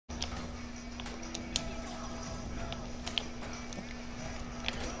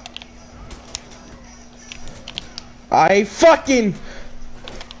I fucking...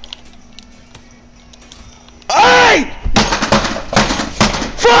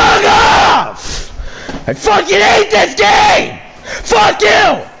 Fuck off! I fucking hate this game! Fuck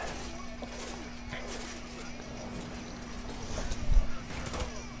you!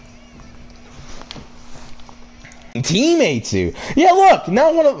 Teammates do. Yeah, look,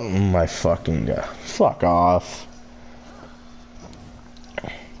 now one of my fucking god. Fuck off.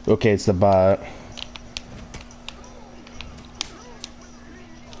 Okay, it's the bot.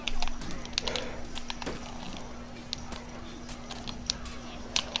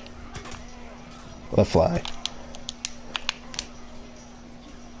 Let fly.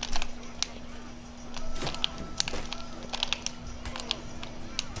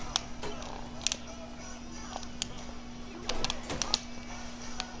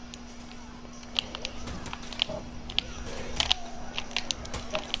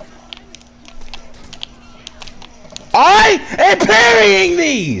 I am parrying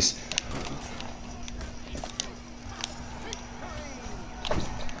these!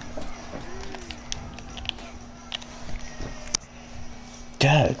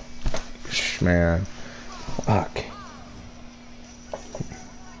 God. Man. Fuck.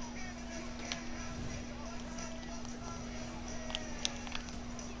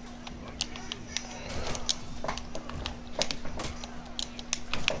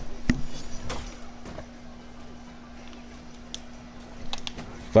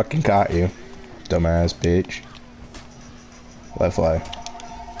 Fucking caught you, dumbass bitch. Let fly.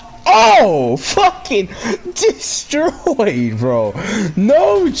 Oh, fucking destroyed, bro.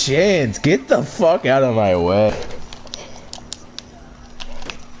 No chance. Get the fuck out of my way.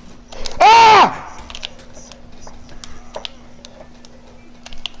 Ah!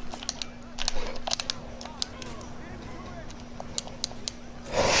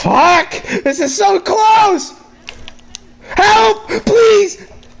 Fuck! This is so close! Help! Please!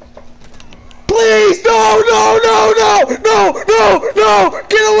 Please! No! No! No! No! No! No! No!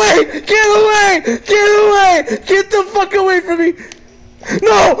 Get away! Get away! Get away! Get the fuck away from me!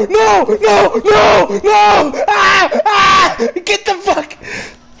 No! No! No! No! No! Ah! Ah! Get the fuck!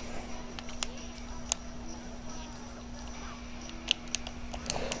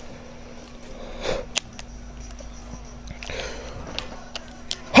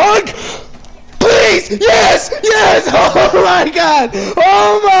 Hug! Please! Yes! Yes! Oh my god!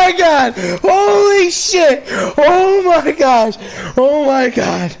 Oh my god! Holy shit! Oh my gosh! Oh my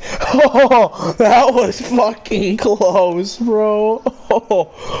god! Oh, that was fucking close, bro!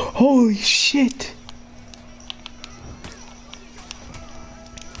 Oh, holy shit!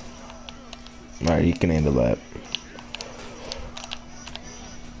 Alright, you can handle that.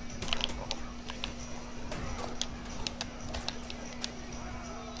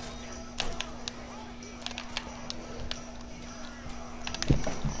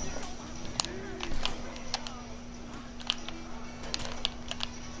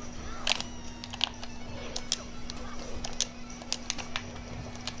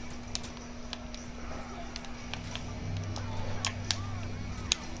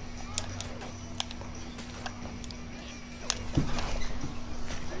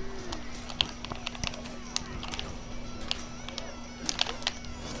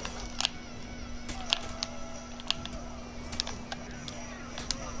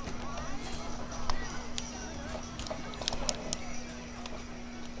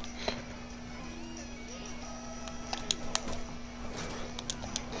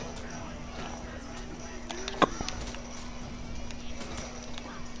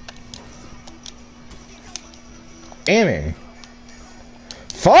 Spamming.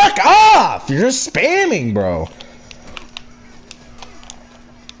 Fuck off! You're just spamming, bro.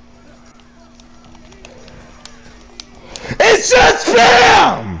 It's just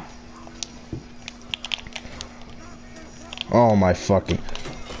spam! Oh my fucking...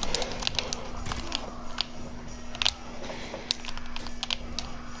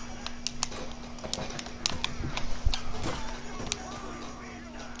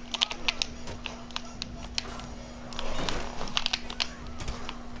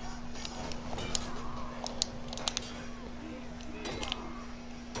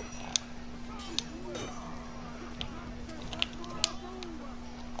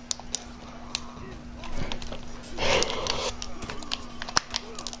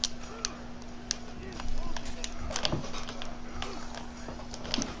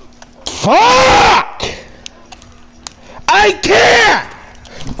 Fuck! I can't!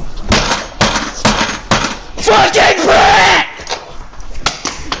 Fucking prick!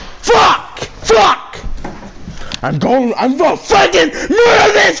 Fuck! Fuck! I'm gonna fucking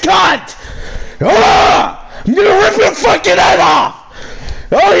murder this cunt! Ah! I'm gonna rip your fucking head off!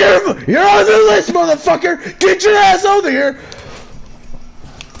 Oh, you're on the list, motherfucker! Get your ass over here!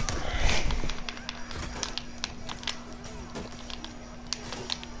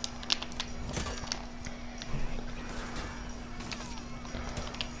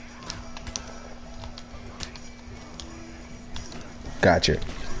 Gotcha.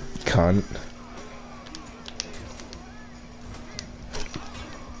 Cunt.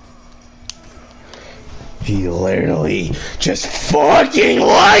 He literally just fucking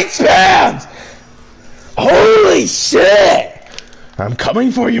light spams! Holy shit! I'm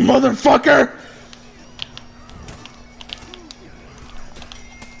coming for you, motherfucker!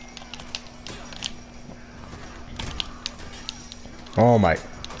 Oh my.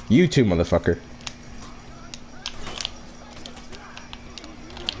 You too, motherfucker.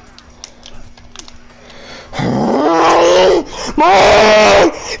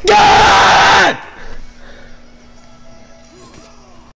 Oh, God!